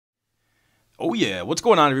Oh yeah, what's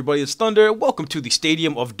going on everybody? It's Thunder. Welcome to the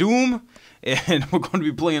Stadium of Doom. And we're going to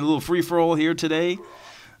be playing a little free-for-all here today.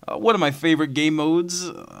 One of my favorite game modes.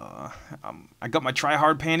 I got my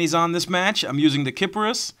try-hard panties on this match. I'm using the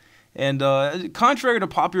Kiparis. And contrary to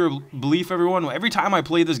popular belief, everyone, every time I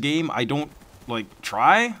play this game, I don't,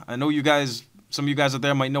 try. I know you guys, some of you guys out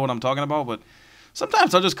there might know what I'm talking about, but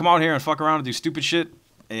sometimes I'll just come out here and fuck around and do stupid shit.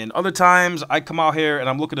 And other times, I come out here and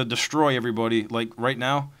I'm looking to destroy everybody, like right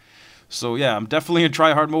now. So yeah, I'm definitely in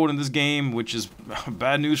try-hard mode in this game, which is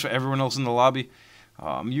bad news for everyone else in the lobby.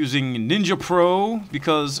 I'm using Ninja Pro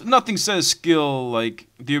because nothing says skill like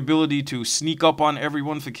the ability to sneak up on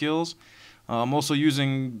everyone for kills. I'm also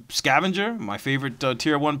using Scavenger, my favorite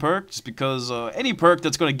tier 1 perk, just because any perk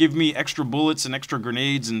that's going to give me extra bullets and extra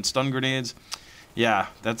grenades and stun grenades, yeah,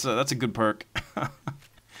 that's a good perk.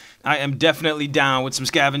 I am definitely down with some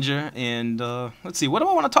Scavenger, and let's see, what do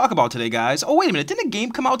I want to talk about today, guys? Oh, wait a minute, didn't a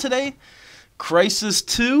game come out today? Crysis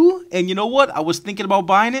 2, and you know what? I was thinking about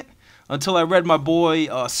buying it until I read my boy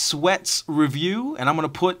Sweat's review, and I'm going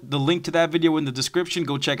to put the link to that video in the description.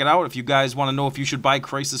 Go check it out if you guys want to know if you should buy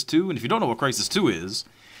Crysis 2, and if you don't know what Crysis 2 is,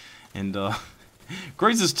 and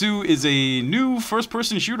Crysis 2 is a new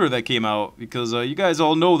first-person shooter that came out, because you guys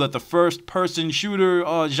all know that the first-person shooter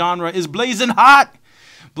genre is blazing hot!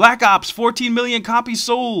 Black Ops, 14 million copies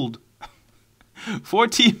sold.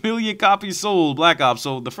 14 million copies sold, Black Ops.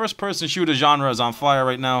 So the first-person shooter genre is on fire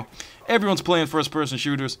right now. Everyone's playing first-person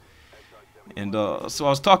shooters. And so I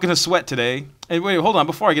was talking to Sweat today. And wait, hold on,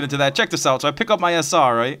 before I get into that, check this out. So I pick up my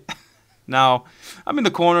SR, right? Now, I'm in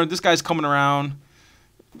the corner. This guy's coming around.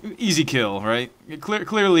 Easy kill, right?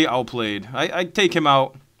 Clearly outplayed. I take him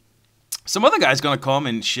out. Some other guy's gonna come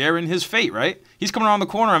and share in his fate, right? He's coming around the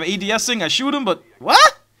corner. I'm ADSing. I shoot him, but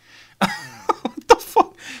what? What the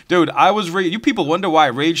fuck? Dude, I was raging. You people wonder why I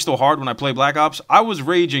rage so hard when I play Black Ops? I was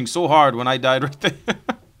raging so hard when I died right there.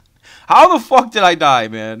 How the fuck did I die,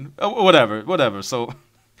 man? Whatever. So,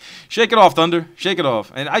 shake it off, Thunder. Shake it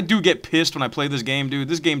off. And I do get pissed when I play this game, dude.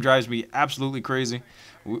 This game drives me absolutely crazy.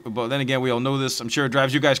 But then again, we all know this. I'm sure it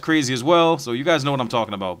drives you guys crazy as well. So you guys know what I'm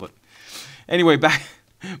talking about. But anyway,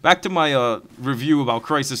 back to my review about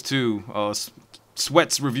Crysis 2,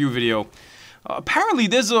 Sweat's review video. Apparently,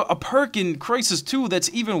 there's a perk in Crysis 2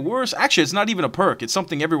 that's even worse. Actually, it's not even a perk. It's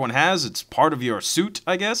something everyone has. It's part of your suit,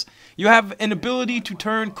 I guess. You have an ability to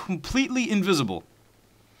turn completely invisible.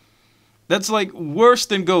 That's like worse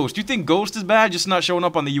than Ghost. You think Ghost is bad, just not showing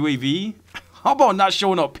up on the UAV? How about not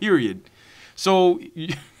showing up, period? So,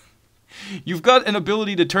 you've got an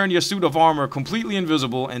ability to turn your suit of armor completely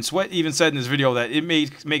invisible, and Sweat even said in his video that it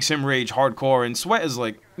makes him rage hardcore, and Sweat is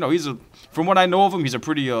like, you know, from what I know of him, he's a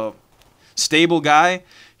pretty, stable guy.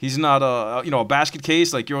 He's not a basket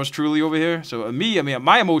case like yours truly over here. So I mean,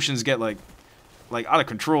 my emotions get like out of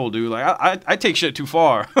control, dude. Like I take shit too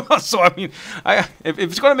far. So I mean, if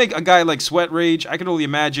it's gonna make a guy like Sweat rage, I can only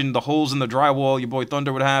imagine the holes in the drywall your boy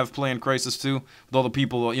Thunder would have playing Crysis 2 with all the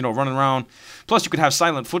people running around. Plus, you could have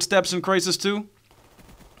silent footsteps in Crysis 2.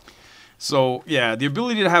 So yeah, the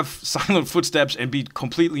ability to have silent footsteps and be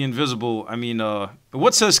completely invisible. I mean,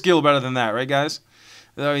 what says skill better than that, right, guys?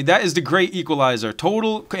 I mean, that is the great equalizer.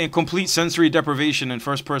 Total and complete sensory deprivation in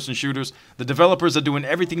first-person shooters. The developers are doing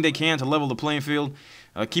everything they can to level the playing field,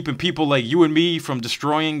 keeping people like you and me from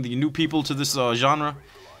destroying the new people to this genre.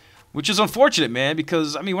 Which is unfortunate, man,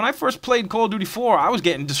 because, I mean, when I first played Call of Duty 4, I was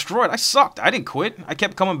getting destroyed. I sucked. I didn't quit. I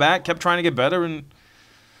kept coming back, kept trying to get better, and,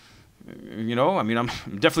 I mean, I'm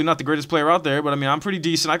definitely not the greatest player out there, but, I mean, I'm pretty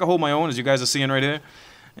decent. I can hold my own, as you guys are seeing right here.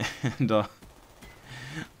 And, oh,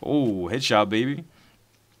 headshot, baby.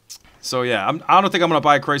 So yeah, I don't think I'm going to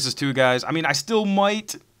buy Crysis 2, guys. I mean, I still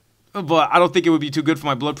might, but I don't think it would be too good for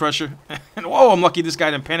my blood pressure. And whoa, I'm lucky this guy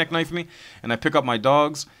didn't panic knife me. And I pick up my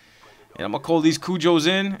dogs. And I'm going to call these Cujos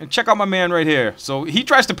in. And check out my man right here. So he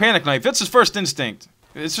tries to panic knife. It's his first instinct.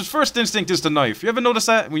 His first instinct is to knife. You ever notice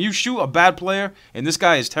that? When you shoot a bad player, and this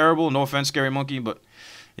guy is terrible, no offense, Scary Monkey, but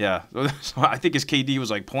yeah. So I think his KD was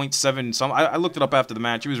like 0.7 something. I looked it up after the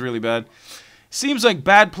match. He was really bad. Seems like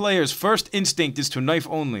bad players' first instinct is to knife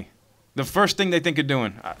only. The first thing they think of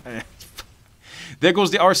doing. There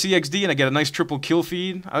goes the RCXD, and I get a nice triple kill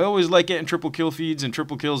feed. I always like getting triple kill feeds and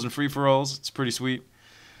triple kills and free-for-alls. It's pretty sweet.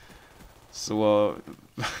 So,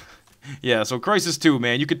 yeah, so Crysis 2,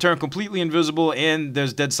 man. You could turn completely invisible, and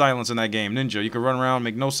there's dead silence in that game. Ninja, you can run around,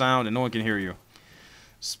 make no sound, and no one can hear you.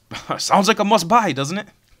 Sounds like a must-buy, doesn't it?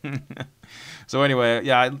 So anyway,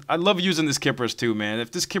 yeah, I love using this Kiparis too, man.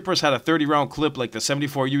 If this Kiparis had a 30-round clip like the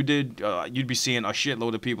 74U did, you'd be seeing a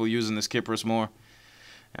shitload of people using this Kiparis more.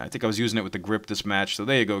 I think I was using it with the grip this match, so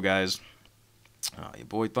there you go, guys. Your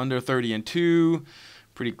boy Thunder 30-2.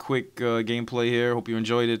 Pretty quick gameplay here. Hope you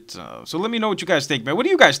enjoyed it. So let me know what you guys think, man. What do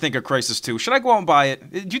you guys think of Crysis 2? Should I go out and buy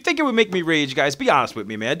it? Do you think it would make me rage, guys? Be honest with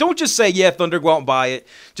me, man. Don't just say, yeah, Thunder, go out and buy it,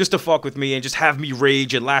 just to fuck with me and just have me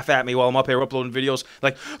rage and laugh at me while I'm up here uploading videos.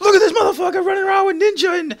 Like, look at this motherfucker running around with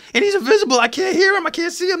Ninja and he's invisible. I can't hear him. I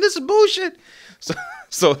can't see him. This is bullshit.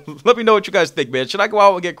 So let me know what you guys think, man. Should I go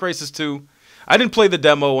out and get Crysis 2? I didn't play the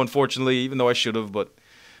demo, unfortunately, even though I should have, but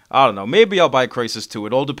I don't know. Maybe I'll buy Crysis 2.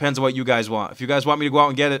 It all depends on what you guys want. If you guys want me to go out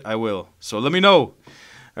and get it, I will. So let me know. All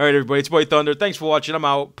right, everybody. It's your boy Thunder. Thanks for watching. I'm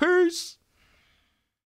out. Peace.